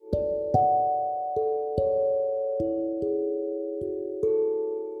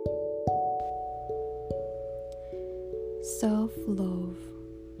Self-love.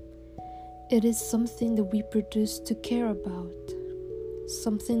 It is something that we produce to care about,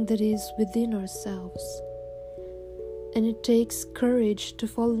 something that is within ourselves. And it takes courage to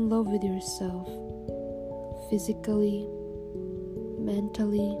fall in love with yourself, physically,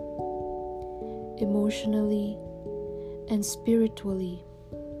 mentally, emotionally, and spiritually.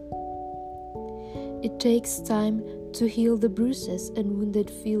 It takes time to heal the bruises and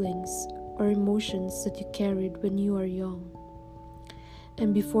wounded feelings or emotions that you carried when you are young.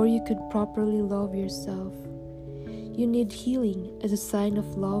 And before you could properly love yourself, you need healing as a sign of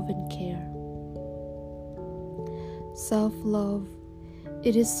love and care. Self-love,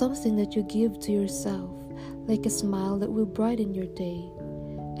 it is something that you give to yourself, like a smile that will brighten your day,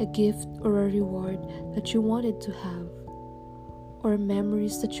 a gift or a reward that you wanted to have, or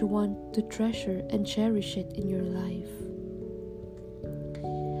memories that you want to treasure and cherish it in your life.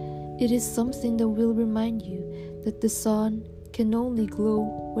 It is something that will remind you that the sun can only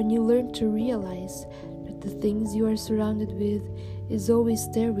glow when you learn to realize that the things you are surrounded with is always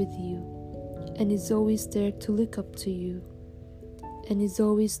there with you, and is always there to look up to you, and is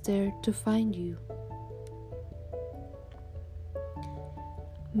always there to find you.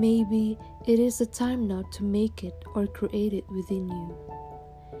 Maybe it is the time now to make it or create it within you.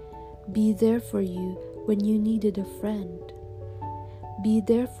 Be there for you when you needed a friend. Be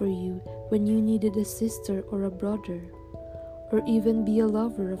there for you when you needed a sister or a brother, or even be a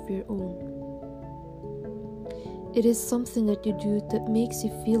lover of your own. It is something that you do that makes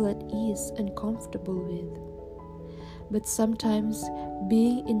you feel at ease and comfortable with. But sometimes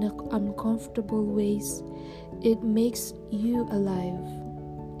being in uncomfortable ways, it makes you alive.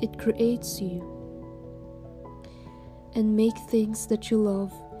 It creates you. And make things that you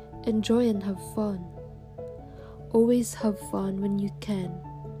love, enjoy and have fun. Always have fun when you can,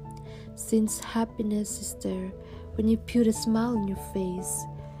 since happiness is there when you put a smile on your face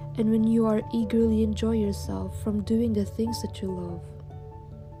and when you are eagerly enjoy yourself from doing the things that you love.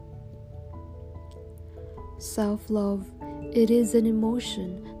 Self-love, it is an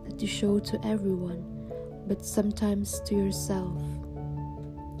emotion that you show to everyone, but sometimes to yourself.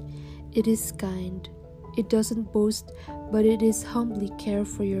 It is kind, it doesn't boast, but it is humbly care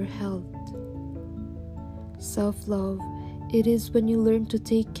for your health. Self-love, it is when you learn to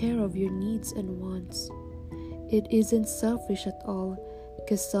take care of your needs and wants. It isn't selfish at all,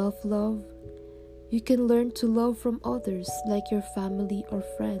 because self-love, you can learn to love from others like your family or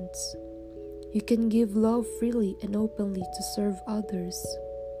friends. You can give love freely and openly to serve others.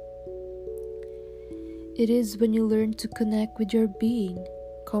 It is when you learn to connect with your being,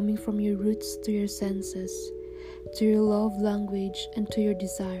 coming from your roots to your senses, to your love language and to your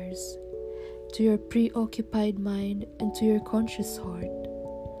desires, to your preoccupied mind and to your conscious heart,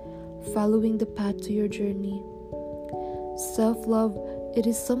 following the path to your journey. Self-love, it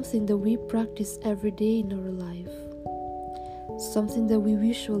is something that we practice every day in our life, something that we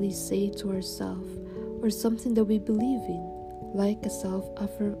usually say to ourselves, or something that we believe in, like a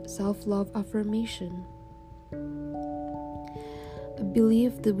self-love affirmation. A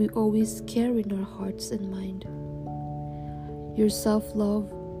belief that we always carry in our hearts and mind. Your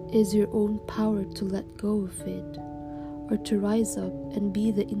self-love is your own power to let go of it, or to rise up and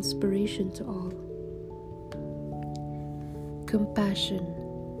be the inspiration to all. Compassion.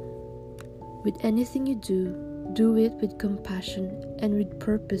 With anything you do it with compassion and with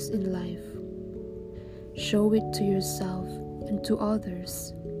purpose in life. Show it to yourself and to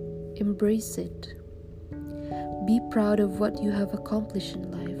others. Embrace it. Be proud of what you have accomplished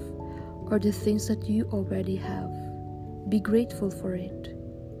in life, or the things that you already have. Be grateful for it.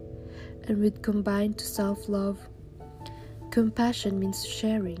 And with combined to self-love, compassion means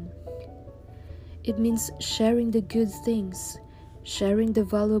sharing. It means sharing the good things, sharing the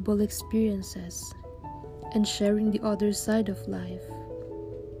valuable experiences, and sharing the other side of life.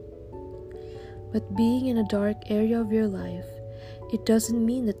 But being in a dark area of your life, it doesn't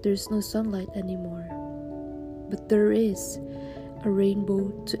mean that there's no sunlight anymore. But there is a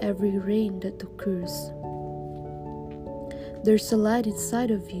rainbow to every rain that occurs. There's a light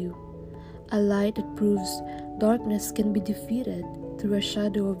inside of you, a light that proves darkness can be defeated through a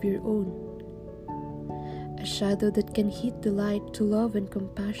shadow of your own, a shadow that can heat the light to love and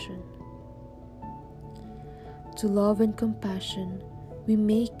compassion. To love and compassion, we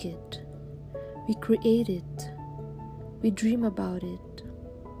make it, we create it, we dream about it,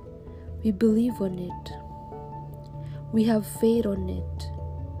 we believe on it. We have faith on it.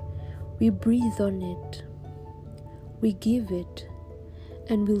 We breathe on it. We give it,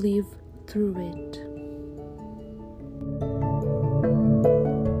 and we live through it.